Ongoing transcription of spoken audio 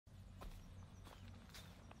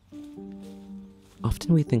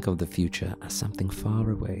Often we think of the future as something far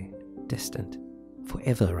away, distant,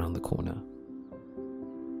 forever around the corner,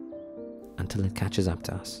 until it catches up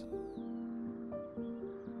to us.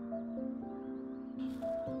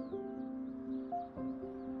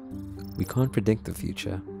 We can't predict the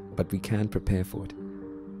future, but we can prepare for it.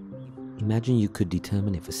 Imagine you could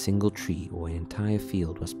determine if a single tree or an entire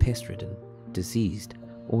field was pest-ridden, diseased,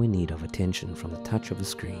 or in need of attention from the touch of a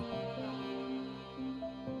screen.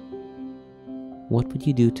 What would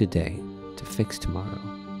you do today to fix tomorrow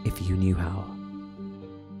if you knew how?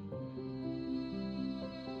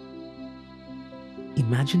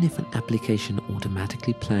 Imagine if an application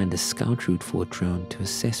automatically planned a scout route for a drone to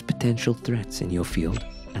assess potential threats in your field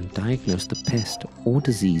and diagnose the pest or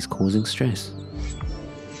disease causing stress.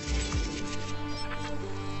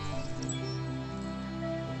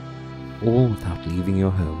 All without leaving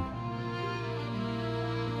your home.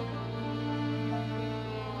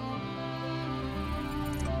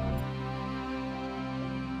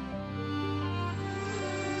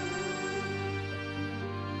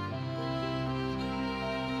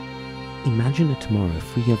 Imagine a tomorrow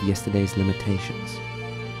free of yesterday's limitations.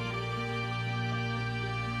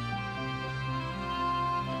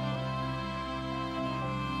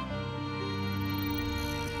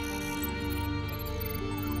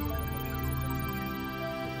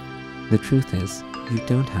 The truth is, you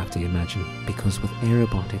don't have to imagine, because with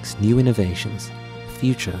Aerobotics' new innovations, the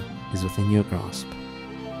future is within your grasp.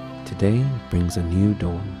 Today brings a new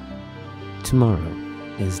dawn. Tomorrow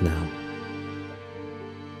is now.